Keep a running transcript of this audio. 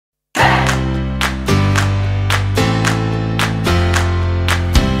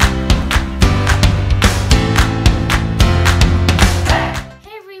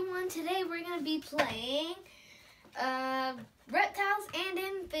playing Reptiles and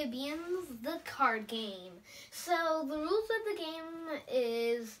Amphibians, the card game. So the rules of the game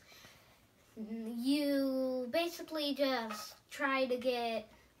is you basically just try to get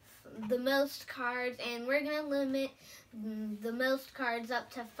the most cards, and we're going to limit the most cards up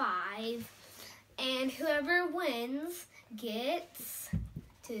to 5. And whoever wins gets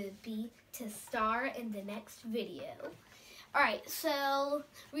to star in the next video. Alright, so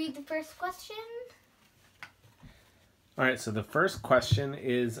read the first question. Alright, so the first question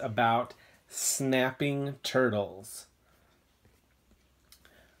is about snapping turtles.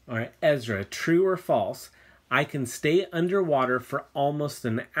 Alright, Ezra, true or false? I can stay underwater for almost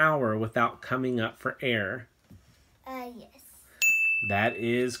an hour without coming up for air. Yes. That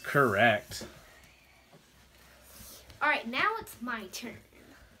is correct. Alright, now it's my turn.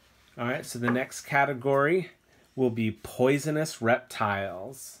 Alright, so the next category will be poisonous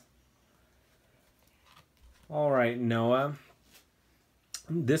reptiles. Alright, Noah.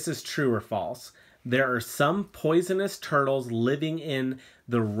 This is true or false. There are some poisonous turtles living in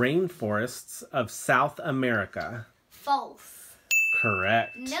the rainforests of South America. False.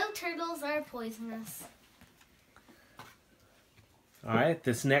 Correct. No turtles are poisonous. Alright,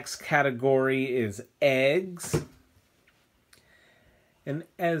 this next category is eggs. And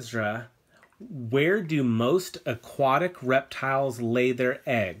Ezra, where do most aquatic reptiles lay their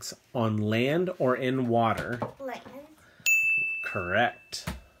eggs? On land or in water? Land. Correct.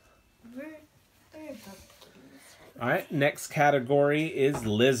 We're Alright, next category is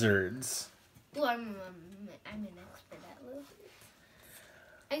lizards. well, I'm an expert at lizards.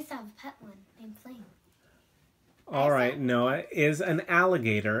 I used to have a pet one named Flame. Alright, Noah, is an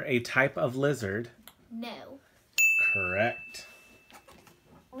alligator a type of lizard? No. Correct.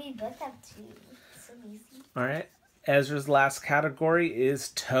 We both have 2. So easy. Alright, Ezra's last category is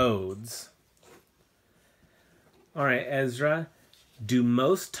toads. Alright, Ezra, do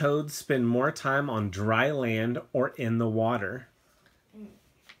most toads spend more time on dry land or in the water?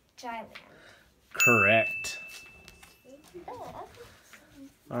 Dry land. Correct.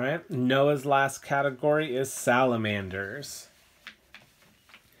 Alright, Noah's last category is salamanders.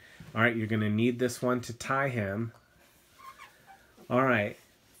 Alright, you're going to need this one to tie him. Alright.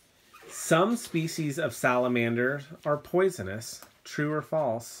 Some species of salamanders are poisonous. True or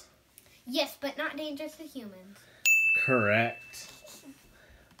false? Yes, but not dangerous to humans. Correct.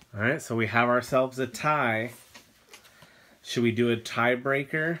 Alright, so we have ourselves a tie. Should we do a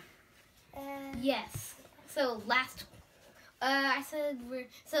tiebreaker? Yes. So last, I said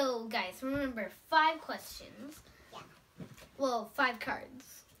so guys, remember 5 questions. Yeah. Well, 5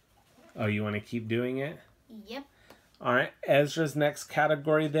 cards. Oh, you want to keep doing it? Yep. Alright, Ezra's next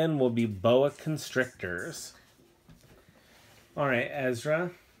category then will be boa constrictors. Alright,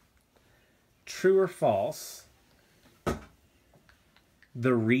 Ezra. True or false?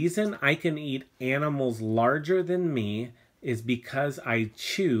 The reason I can eat animals larger than me is because I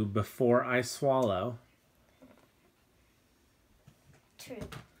chew before I swallow. True.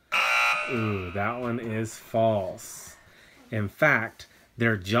 Ooh, that one is false. In fact,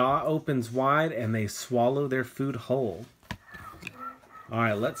 their jaw opens wide and they swallow their food whole.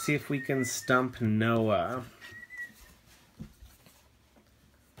 Alright, let's see if we can stump Noah.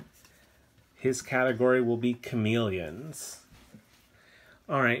 His category will be chameleons.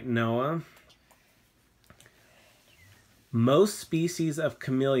 Alright, Noah. Most species of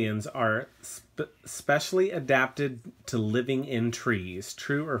chameleons are specially adapted to living in trees.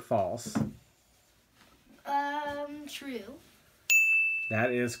 True or false? True.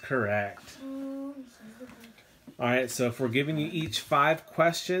 That is correct. Alright, so if we're giving you each 5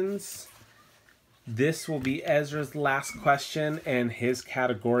 questions, this will be Ezra's last question, and his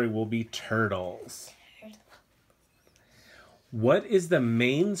category will be turtles. What is the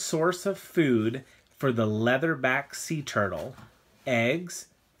main source of food for the leatherback sea turtle? Eggs,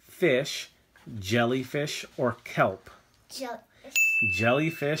 fish, jellyfish, or kelp? Jellyfish.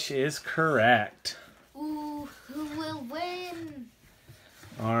 Jellyfish is correct. Ooh, who will win?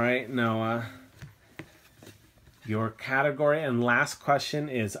 Alright, Noah. Your category and last question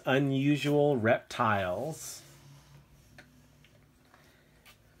is unusual reptiles.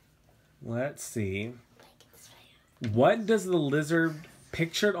 Let's see. What does the lizard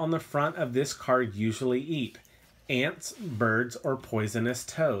pictured on the front of this card usually eat? Ants, birds, or poisonous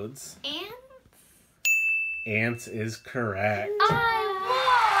toads? Ants? Ants is correct.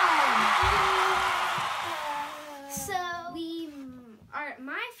 So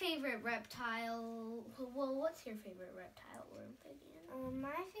my favorite reptile. Well, what's your favorite reptile or amphibian?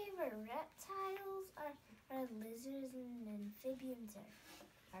 My favorite reptiles are lizards, and amphibians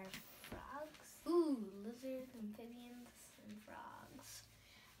are frogs. Ooh, lizard, amphibians, and frogs.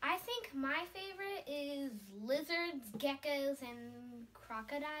 I think my favorite is lizards, geckos, and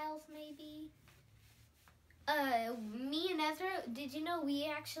crocodiles, maybe. Me and Ezra, did you know we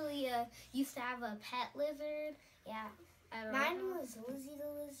actually used to have a pet lizard? Yeah. Mine was Lizzie the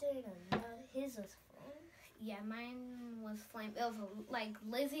lizard, and his was Flame. Yeah, mine was Flame. It was like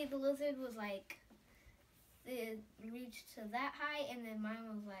Lizzie the lizard was like, it reached to that high, and then mine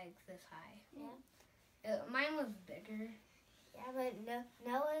was like this high. Yeah. Mine was bigger. Yeah, but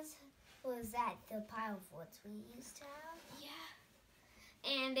Noah's was at the pile of woods we used to have. Yeah.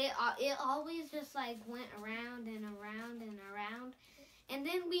 And it always just like went around and around and around. And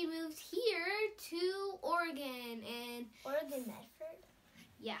then we moved here to Oregon and Oregon Medford?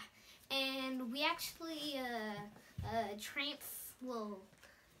 Yeah. And we actually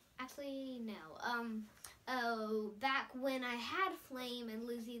back when I had Flame and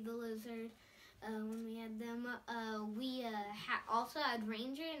Lizzie the lizard, when we had them, we also had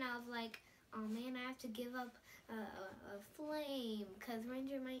Ranger, and I was like, oh man, I have to give up a Flame because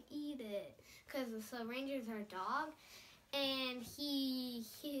Ranger might eat it. So Ranger's our dog, and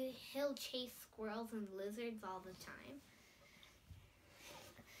he'll chase squirrels and lizards all the time.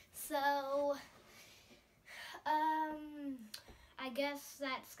 So, I guess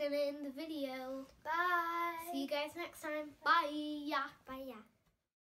that's gonna end the video. Bye. See you guys next time. Bye. Yeah. Bye. Yeah.